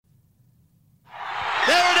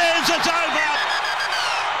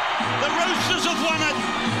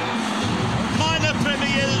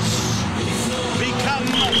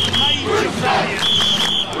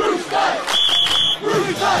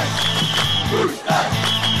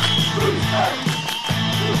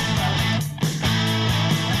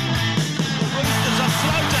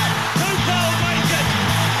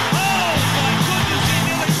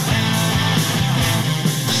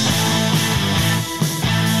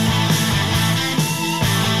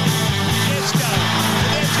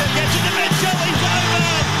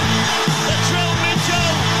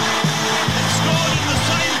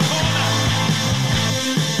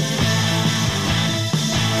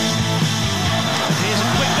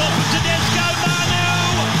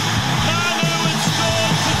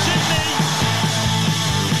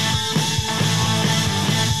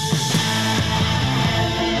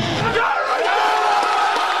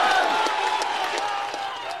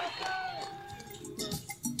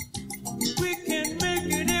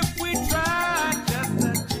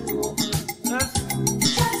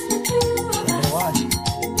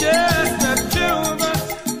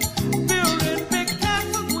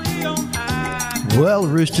Well,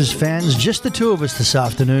 Roosters fans, just the two of us this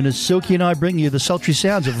afternoon as Silky and I bring you the sultry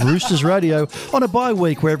sounds of Roosters Radio on a bye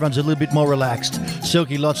week where everyone's a little bit more relaxed.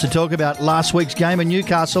 Silky, lots to talk about. Last week's game in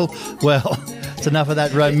Newcastle, well, it's enough of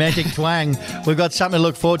that romantic twang. We've got something to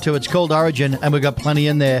look forward to. It's called Origin, and we've got plenty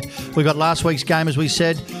in there. We've got last week's game, as we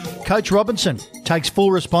said. Coach Robinson takes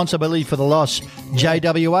full responsibility for the loss.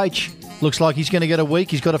 JWH looks like he's going to get a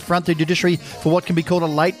week. He's got to front the judiciary for what can be called a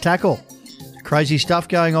late tackle. Crazy stuff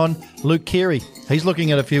going on. Luke Keary, he's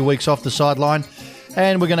looking at a few weeks off the sideline.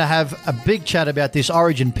 And we're going to have a big chat about this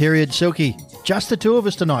Origin period. Silky, just the two of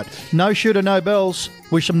us tonight. No shooter, no bells.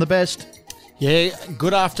 Wish them the best. Yeah,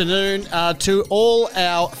 good afternoon to all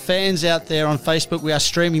our fans out there on Facebook. We are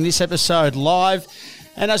streaming this episode live.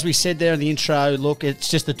 And as we said there in the intro, look, it's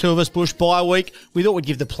just the two of us, Bush, bye week. We thought we'd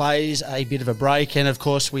give the players a bit of a break. And, of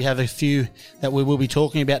course, we have a few that we will be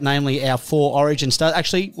talking about, namely our 4 Origin stars.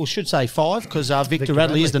 Actually, we should say 5 because Victor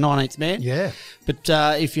Radley is the 19th man. Yeah. But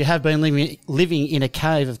if you have been living in a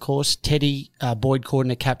cave, of course, Teddy, Boyd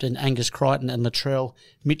Cordner, captain, Angus Crichton and Latrell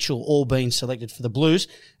Mitchell all being selected for the Blues.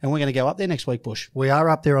 And we're going to go up there next week, Bush. We are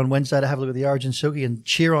up there on Wednesday to have a look at the Origin, Silky, and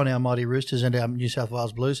cheer on our mighty Roosters and our New South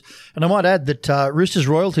Wales Blues. And I might add that Roosters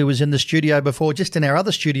Royalty was in the studio before, just in our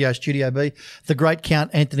other studio, Studio B, the great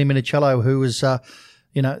Count Anthony Minicello, who was,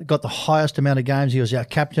 got the highest amount of games. He was our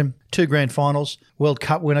captain, 2 grand finals, World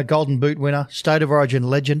Cup winner, Golden Boot winner, State of Origin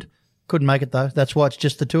legend. Couldn't make it, though. That's why it's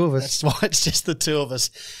just the two of us. That's why it's just the two of us.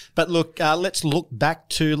 But look, let's look back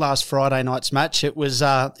to last Friday night's match. It was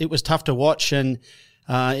tough to watch, and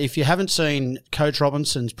if you haven't seen Coach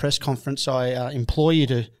Robinson's press conference, I implore you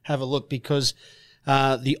to have a look because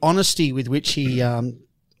the honesty with which he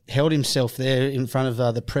held himself there in front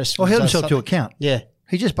of the press. Well, held himself to account. Yeah.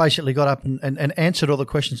 He just basically got up and answered all the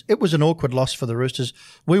questions. It was an awkward loss for the Roosters.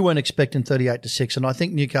 We weren't expecting 38-6, and I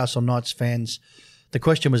think Newcastle Knights fans, the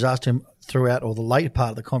question was asked him throughout or the late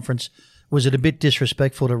part of the conference, was it a bit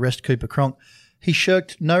disrespectful to rest Cooper Cronk? He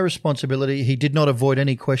shirked no responsibility. He did not avoid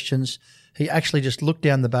any questions. He actually just looked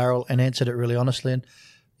down the barrel and answered it really honestly. And,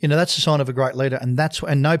 that's a sign of a great leader. And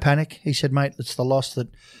no panic. He said, mate, it's the loss that,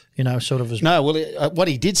 sort of was. No, well, what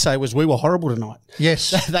he did say was we were horrible tonight.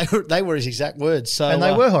 Yes. they were his exact words. So, and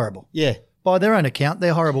they were horrible. Yeah. By their own account,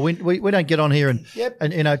 they're horrible. We don't get on here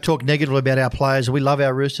and talk negatively about our players. We love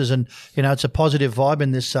our Roosters, and it's a positive vibe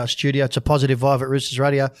in this studio. It's a positive vibe at Roosters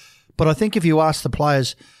Radio. But I think if you ask the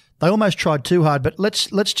players, they almost tried too hard. But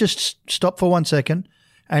let's just stop for 1 second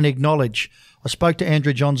and acknowledge. I spoke to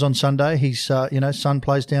Andrew Johns on Sunday. His son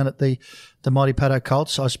plays down at the mighty Paddo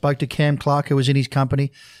Colts. I spoke to Cam Clark, who was in his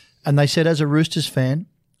company, and they said, as a Roosters fan,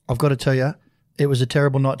 I've got to tell you, it was a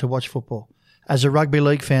terrible night to watch football. As a rugby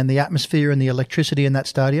league fan, the atmosphere and the electricity in that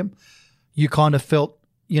stadium, you kind of felt,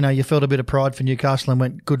 you felt a bit of pride for Newcastle and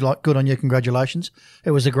went, good on you, congratulations.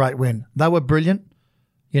 It was a great win. They were brilliant,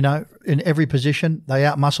 in every position. They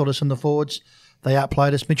outmuscled us in the forwards. They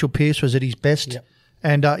outplayed us. Mitchell Pearce was at his best. Yep.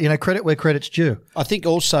 And, credit where credit's due. I think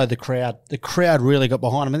also the crowd really got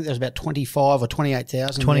behind him. I think there was about 25 or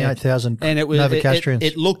 28,000. 28,000 and it was Novocastrians.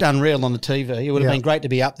 It looked unreal on the TV. It would have been great to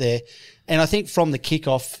be up there. And I think from the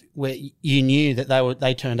kickoff, where you knew that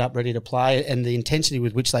they turned up ready to play, and the intensity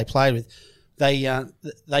with which they played with,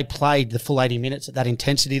 they played the full 80 minutes at that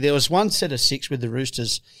intensity. There was one set of 6 with the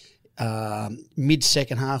Roosters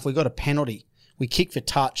mid-second half. We got a penalty. We kicked for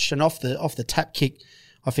touch, and off the tap kick,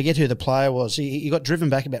 I forget who the player was. He got driven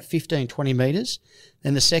back about 15, 20 metres.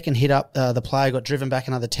 Then the second hit up, the player got driven back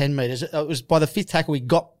another 10 metres. It was by the 5th tackle we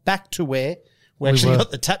got back to where we actually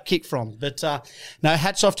got the tap kick from. But, no,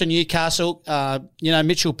 hats off to Newcastle.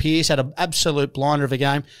 Mitchell Pearce had an absolute blinder of a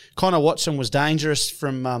game. Connor Watson was dangerous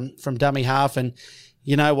from dummy half, and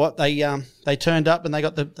you know what? They turned up and they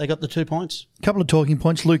got the 2 points. A couple of talking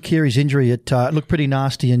points. Luke Keary's injury, it looked pretty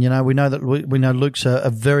nasty, and we know that we know Luke's a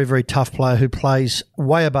very, very tough player who plays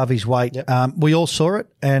way above his weight. Yep. We all saw it,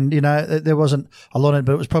 and there wasn't a lot of it,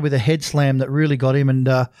 but it was probably the head slam that really got him. And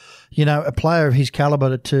a player of his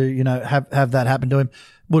caliber to have that happen to him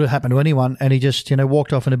would have happened to anyone, and he just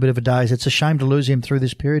walked off in a bit of a daze. It's a shame to lose him through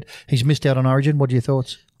this period. He's missed out on Origin. What are your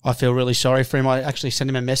thoughts? I feel really sorry for him. I actually sent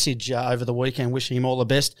him a message over the weekend wishing him all the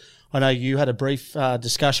best. I know you had a brief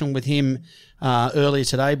discussion with him earlier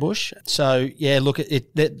today, Bush. So, yeah, look,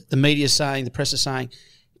 the media's saying, the press is saying,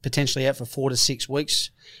 potentially out for 4 to 6 weeks.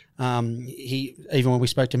 Even when we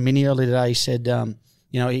spoke to Minnie earlier today, he said,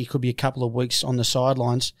 he could be a couple of weeks on the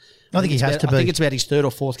sidelines. I think he has to be. I think it's about his 3rd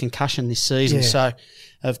or 4th concussion this season. Yeah. So,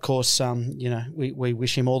 of course, we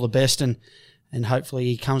wish him all the best. And and hopefully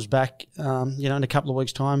he comes back, in a couple of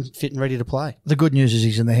weeks' time, fit and ready to play. The good news is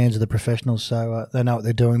he's in the hands of the professionals, so they know what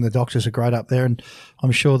they're doing. The doctors are great up there, and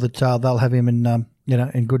I'm sure that they'll have him in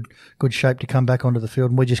in good shape to come back onto the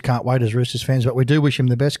field. And we just can't wait as Roosters fans, but we do wish him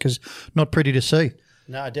the best because not pretty to see.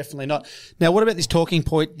 No, definitely not. Now, what about this talking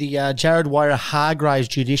point, the Jared Waerea-Hargreaves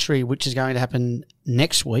judiciary, which is going to happen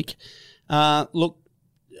next week? Look,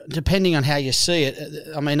 depending on how you see it,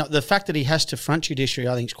 I mean, the fact that he has to front judiciary,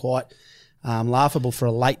 I think, is quite laughable for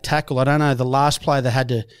a late tackle. I don't know, the last player that had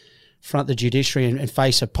to front the judiciary and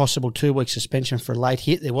face a possible 2-week suspension for a late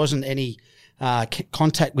hit, there wasn't any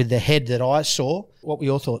contact with the head that I saw. What were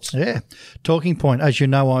your thoughts? Yeah, talking point. As you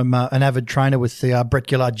know, I'm an avid trainer with the Brett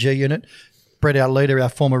Gillard G unit. Brett, our leader, our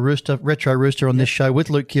former Rooster, retro Rooster on this show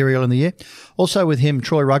with Luke Keary in the year. Also with him,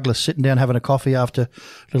 Troy Ruggles, sitting down having a coffee after a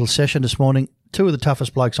little session this morning. Two of the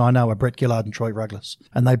toughest blokes I know are Brett Gillard and Troy Ruggles.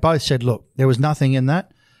 And they both said, look, there was nothing in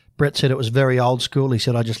that. Brett said it was very old school. He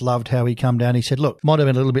said, I just loved how he come down. He said, look, might have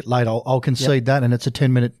been a little bit late. I'll concede that, and it's a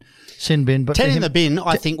 10-minute sin bin. But 10 in the bin,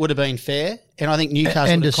 I think, would have been fair, and I think Newcastle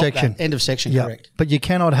end of section. End of section, yeah. Correct. But you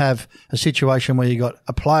cannot have a situation where you got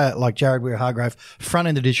a player like Jared Waerea-Hargreaves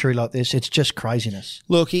fronting the judiciary like this. It's just craziness.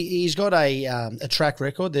 Look, he's got a track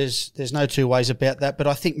record. There's no two ways about that. But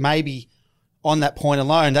I think maybe on that point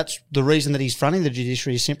alone, that's the reason that he's fronting the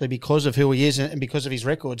judiciary is simply because of who he is and because of his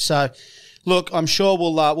record. So, look, I'm sure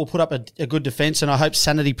we'll put up a good defence, and I hope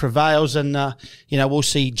sanity prevails, and we'll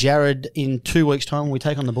see Jared in 2 weeks' time when we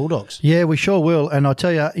take on the Bulldogs. Yeah, we sure will. And I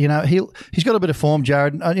tell you, he's got a bit of form,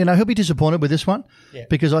 Jared. He'll be disappointed with this one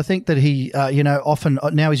because I think that he, often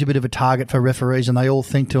now he's a bit of a target for referees, and they all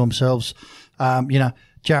think to themselves,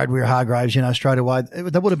 Jared Waerea-Hargreaves, straight away,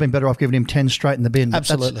 they would have been better off giving him 10 straight in the bin.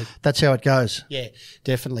 Absolutely. That's how it goes. Yeah,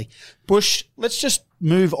 definitely. Bush, let's just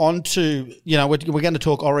move on to, we're going to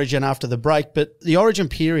talk Origin after the break, but the Origin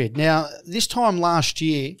period. Now, this time last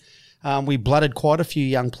year, we blooded quite a few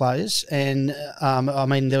young players, and,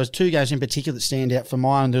 there was 2 games in particular that stand out for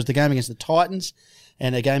mine. There was the game against the Titans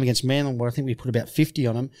and a game against Manly where I think we put about 50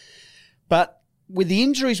 on them. But with the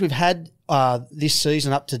injuries we've had this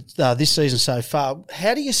season up to this season so far,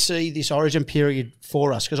 how do you see this Origin period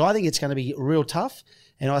for us? Because I think it's going to be real tough,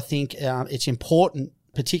 and I think it's important,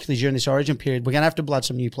 particularly during this Origin period. We're going to have to blood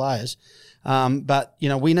some new players, but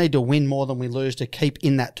we need to win more than we lose to keep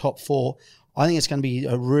in that top 4. I think it's going to be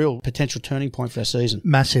a real potential turning point for our season.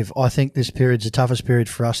 Massive. I think this period's the toughest period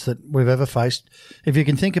for us that we've ever faced. If you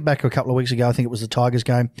can think back a couple of weeks ago, I think it was the Tigers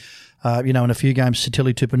game. In a few games,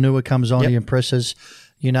 Satili Tupanua comes on, he impresses.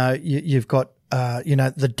 You've got,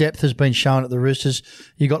 the depth has been shown at the Roosters.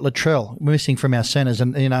 You got Latrell missing from our centres,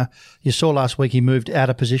 and you saw last week he moved out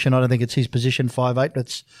of position. I don't think it's his position,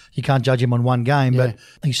 5'8". You can't judge him on one game, but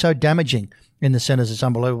he's so damaging in the centres. It's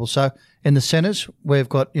unbelievable. So in the centres, we've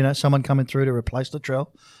got someone coming through to replace Latrell.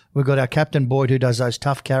 We've got our captain Boyd who does those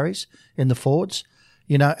tough carries in the forwards.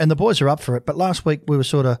 And the boys are up for it. But last week we were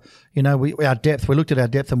sort of, we looked at our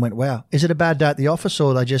depth and went, wow, is it a bad day at the office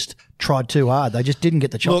or they just tried too hard? They just didn't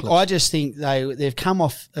get the chocolates. Look, I just think they've come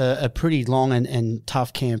off a pretty long and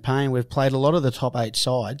tough campaign. We've played a lot of the top 8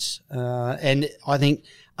 sides. And I think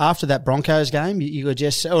after that Broncos game, you could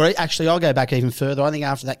just, or actually I'll go back even further. I think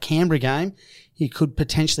after that Canberra game, you could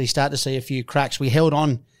potentially start to see a few cracks. We held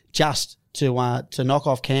on just to knock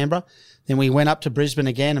off Canberra. Then we went up to Brisbane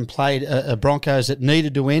again and played a Broncos that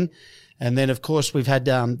needed to win. And then, of course, we've had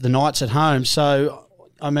the Knights at home. So,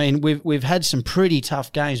 we've had some pretty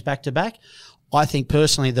tough games back-to-back. I think,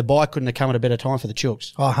 personally, the bye couldn't have come at a better time for the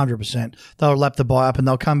Chooks. Oh, 100%. They'll lap the bye up and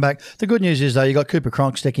they'll come back. The good news is, though, you got Cooper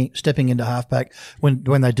Cronk stepping into halfback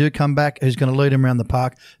when they do come back, who's going to lead them around the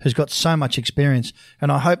park, who's got so much experience.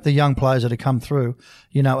 And I hope the young players that have come through,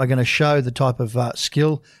 are going to show the type of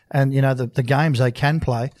skill and, the games they can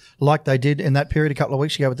play like they did in that period a couple of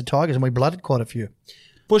weeks ago with the Tigers, and we blooded quite a few.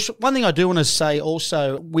 Bush, one thing I do want to say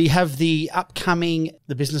also, we have the upcoming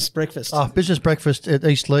business breakfast. Oh, business breakfast at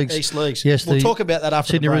East Leagues. East Leagues. Yes, we'll talk about that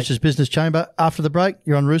after Sydney the break. Roosters Business Chamber. After the break,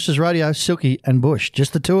 you're on Roosters Radio, Silky and Bush,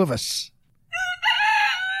 just the two of us.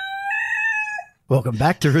 Welcome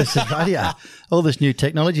back to Roosters Radio. All this new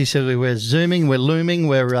technology, so we're Zooming, we're Looming,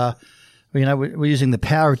 we're using the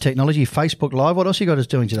power of technology, Facebook Live. What else you got us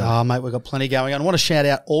doing today? Oh, mate, we've got plenty going on. I want to shout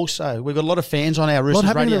out also, we've got a lot of fans on our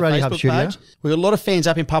Roosters Radio Facebook page. We've got a lot of fans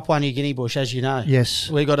up in Papua New Guinea, Bush, as you know. Yes.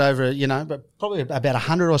 We've got over, but probably about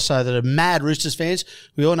 100 or so that are mad Roosters fans.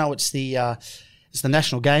 We all know it's the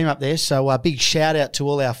national game up there, so a big shout out to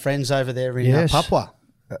all our friends over there in Papua.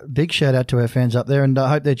 Big shout out to our fans up there, and I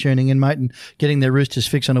hope they're tuning in, mate, and getting their Roosters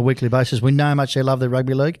fix on a weekly basis. We know how much they love their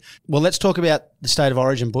rugby league. Well, let's talk about the State of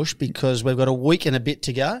Origin, Bush, because we've got a week and a bit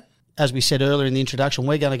to go. as we said earlier in the introduction,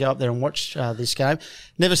 we're going to go up there and watch this game.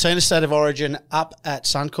 Never seen a State of Origin up at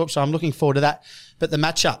Suncorp, so I'm looking forward to that. But the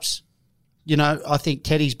matchups, I think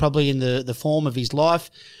Teddy's probably in the form of his life.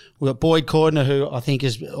 We've got Boyd Cordner, who I think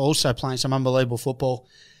is also playing some unbelievable football.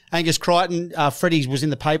 Angus Crichton, Freddie was in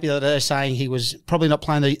the paper the other day saying he was probably not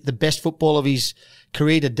playing the best football of his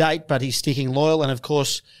career to date, but he's sticking loyal. And, of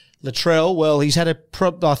course, Latrell, well, he's had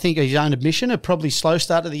I think his own admission, a probably slow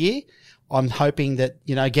start of the year. I'm hoping that,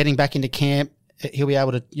 getting back into camp, he'll be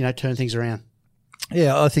able to, turn things around.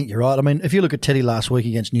 Yeah, I think you're right. I mean, if you look at Teddy last week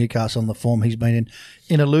against Newcastle on the form he's been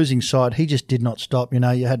in a losing side, he just did not stop. You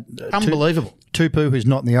had unbelievable Tupu, who's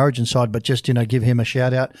not in the Origin side, but just give him a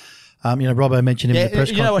shout out. Robbo mentioned him in the press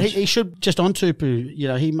conference. You know what? He should just on Tupu.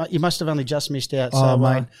 He must have only just missed out. Oh,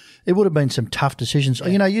 mate, it would have been some tough decisions.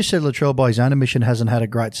 Yeah. You said Latrell by his own admission hasn't had a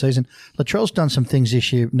great season. Latrell's done some things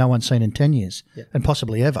this year no one's seen in 10 years and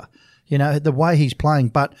possibly ever. The way he's playing,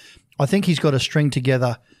 but I think he's got to string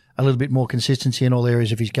together a little bit more consistency in all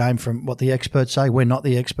areas of his game from what the experts say. We're not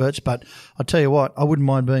the experts, but I'll tell you what, I wouldn't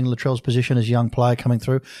mind being Latrell's position as a young player coming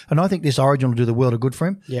through. And I think this Origin will do the world of good for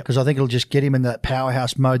him because I think it'll just get him in that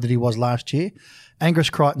powerhouse mode that he was last year.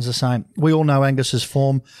 Angus Crichton's the same. We all know Angus's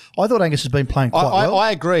form. I thought Angus has been playing quite well.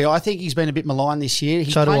 I agree. I think he's been a bit maligned this year.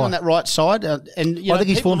 He's playing on that right side. And I think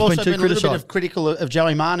his form's been too criticised. A little bit of critical of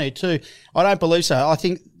Joey Manu too. I don't believe so. I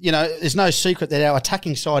think, there's no secret that our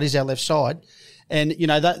attacking side is our left side. And,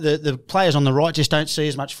 the players on the right just don't see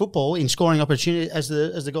as much football in scoring opportunity as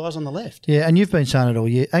the guys on the left. Yeah, and you've been saying it all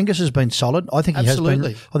year. Angus has been solid. I think he has been.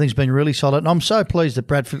 I think he's been really solid. And I'm so pleased that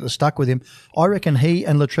Brad Fittler stuck with him. I reckon he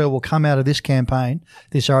and Latrell will come out of this campaign,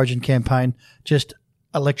 this Origin campaign, just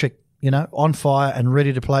electric, on fire and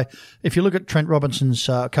ready to play. If you look at Trent Robinson's,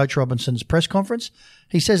 Coach Robinson's press conference,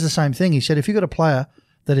 he says the same thing. He said, if you've got a player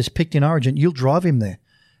that is picked in Origin, you'll drive him there.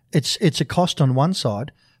 It's a cost on one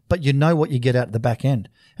side, but you know what you get out the back end.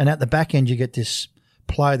 And at the back end, you get this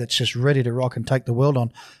player that's just ready to rock and take the world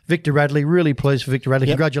on. Victor Radley, really pleased for Victor Radley.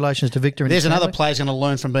 Yep. Congratulations to Victor. There's another player who's going to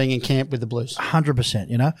learn from being in camp with the Blues.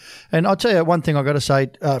 100%, And I'll tell you one thing I've got to say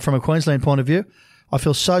from a Queensland point of view. I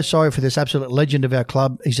feel so sorry for this absolute legend of our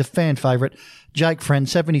club. He's a fan favourite. Jake Friend,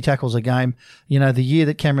 70 tackles a game. The year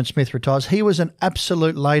that Cameron Smith retires, he was an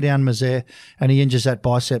absolute lay-down misere and he injures that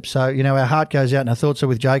bicep. So, our heart goes out and our thoughts are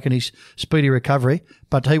with Jake and his speedy recovery.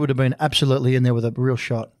 But he would have been absolutely in there with a real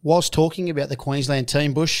shot. Whilst talking about the Queensland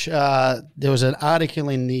team, Bush, there was an article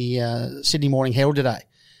in the Sydney Morning Herald today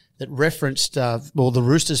that referenced, the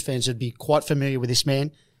Roosters fans would be quite familiar with this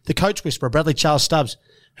man, the coach whisperer, Bradley Charles Stubbs,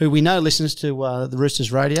 who we know listens to the Roosters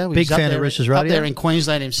Radio. Big fan of Roosters Radio. Up there in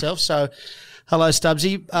Queensland himself. So, hello,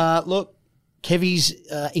 Stubbsy. Look, Kevy's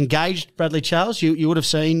engaged Bradley Charles. You would have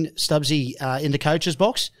seen Stubbsy in the coach's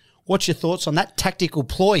box. What's your thoughts on that tactical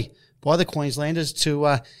ploy by the Queenslanders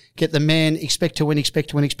to get the man expect to win, done,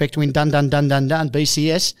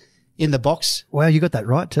 BCS in the box? Wow, you got that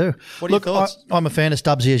right too. What are your thoughts? I'm a fan of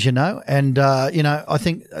Stubbsy, as you know, and I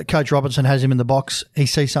think Coach Robinson has him in the box. He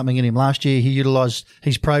sees something in him. Last year, he utilised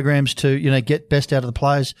his programs to get best out of the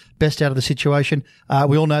players, best out of the situation.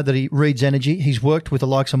 We all know that he reads energy. He's worked with the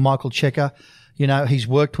likes of Michael Checker. He's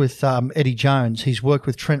worked with Eddie Jones. He's worked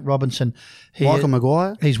with Trent Robinson. Michael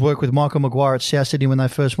Maguire. He's worked with Michael Maguire at South Sydney when they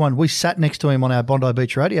first won. We sat next to him on our Bondi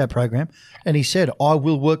Beach radio program, and he said, I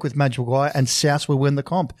will work with Madge Maguire and South will win the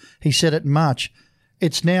comp. He said it in March.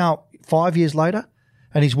 It's now 5 years later,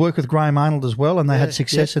 and he's worked with Graham Arnold as well, and they had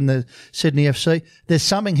success in the Sydney FC. There's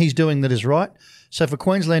something he's doing that is right. So for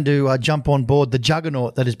Queensland to jump on board the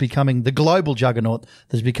juggernaut that is becoming the global juggernaut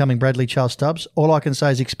that is becoming Bradley Charles Stubbs, all I can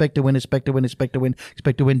say is expect to win,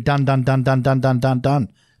 done,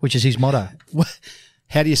 which is his motto.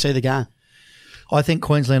 How do you see the game? I think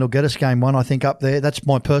Queensland will get us game one. I think up there. That's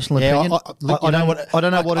my personal opinion. I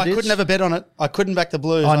don't know what it is. I couldn't have a bet on it. I couldn't back the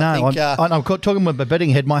Blues. I know. I'm talking with my betting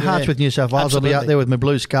head. My heart's with New South Wales. Absolutely. I'll be out there with my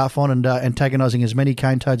blue scarf on and antagonising as many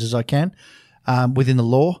cane toads as I can within the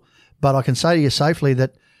law. But I can say to you safely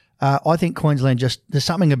that I think Queensland there's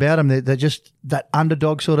something about them. They're just that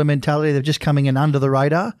underdog sort of mentality. They're just coming in under the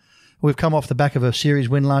radar. We've come off the back of a series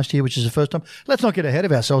win last year, which is the first time. Let's not get ahead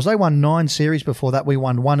of ourselves. They won 9 series before that. We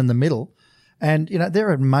won 1 in the middle. And,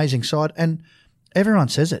 they're an amazing side. And everyone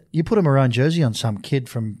says it. You put a maroon jersey on some kid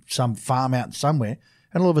from some farm out somewhere,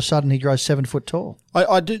 and all of a sudden he grows 7 foot tall.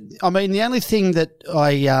 I do. I mean, the only thing that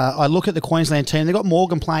I look at the Queensland team, they've got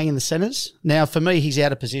Morgan playing in the centres. Now, for me, he's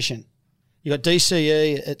out of position. You got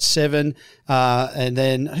DCE at 7, and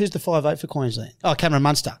then who's the 5'8" for Queensland? Oh, Cameron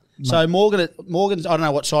Munster. So Morgan's. I don't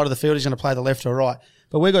know what side of the field he's going to play, the left or right.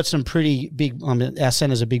 But we've got some pretty big. I mean, our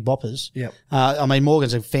centres are big boppers. Yep. I mean,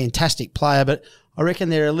 Morgan's a fantastic player, but I reckon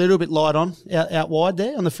they're a little bit light on out wide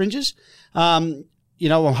there on the fringes. You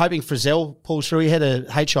know, I'm hoping Frizzell pulls through. He had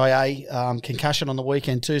a HIA concussion on the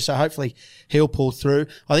weekend too, so hopefully he'll pull through.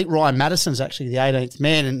 I think Ryan Madison's actually the 18th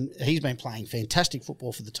man, and he's been playing fantastic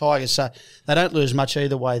football for the Tigers, so they don't lose much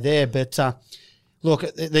either way there. But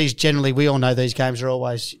look, these generally, we all know these games are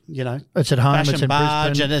always, you know, it's at home, it's in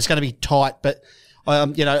Brisbane, and it's going to be tight. But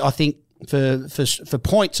you know, I think for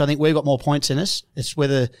points, I think we've got more points in us. It's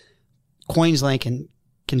whether Queensland can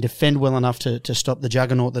defend well enough to stop the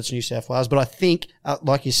juggernaut that's New South Wales. But I think,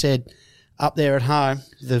 like you said, up there at home,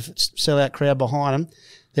 the sellout crowd behind them,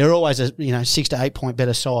 they're always a 6 to 8 point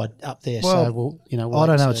better side up there. Well, so I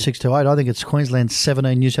don't know. It's 6 to 8. I think it's Queensland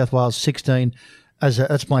 17, New South Wales 16.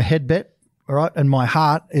 That's my head bet, all right. And my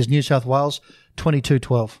heart is New South Wales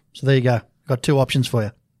 22-12. So there you go. Got two options for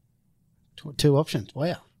you. Two options.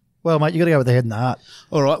 Wow. Well, mate, you got to go with the head and the heart.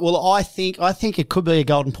 All right. Well, I think it could be a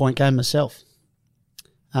golden point game myself.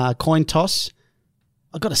 Coin toss.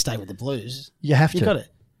 I've got to stay with the Blues. You have to. You got it.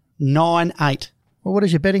 9-8. Well, what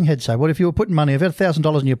does your betting head say? What if you were putting money? If you had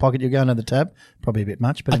 $1,000 in your pocket, you're going to the tab. Probably a bit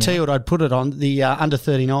much. But I tell you what, I'd put it on the under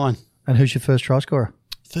 39. And who's your first try scorer?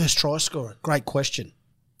 First try scorer. Great question.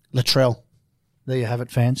 Latrell. There you have it,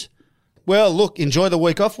 fans. Well, look, enjoy the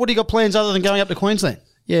week off. What do you got plans other than going up to Queensland?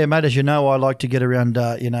 Yeah, mate, as you know, I like to get around,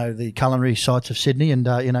 the culinary sites of Sydney and,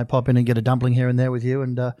 pop in and get a dumpling here and there with you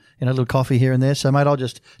and, a little coffee here and there. So, mate, I'll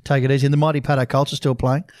just take it easy. And the mighty Paddo Colts are still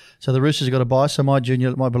playing. So the Roosters have got a bye. So my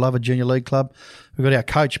beloved junior league club, we've got our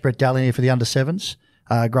coach, Brett Dallin, here for the under-7s.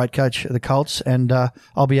 Great coach of the Colts. And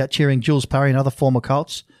I'll be out cheering Jules Parry and other former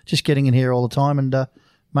Colts, just getting in here all the time and,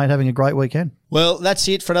 mate, having a great weekend. Well, that's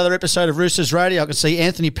it for another episode of Roosters Radio. I can see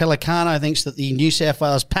Anthony Pellicano thinks that the New South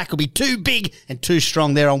Wales pack will be too big and too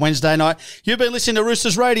strong there on Wednesday night. You've been listening to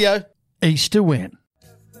Roosters Radio. East to win.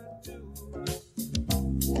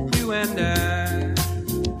 You and I.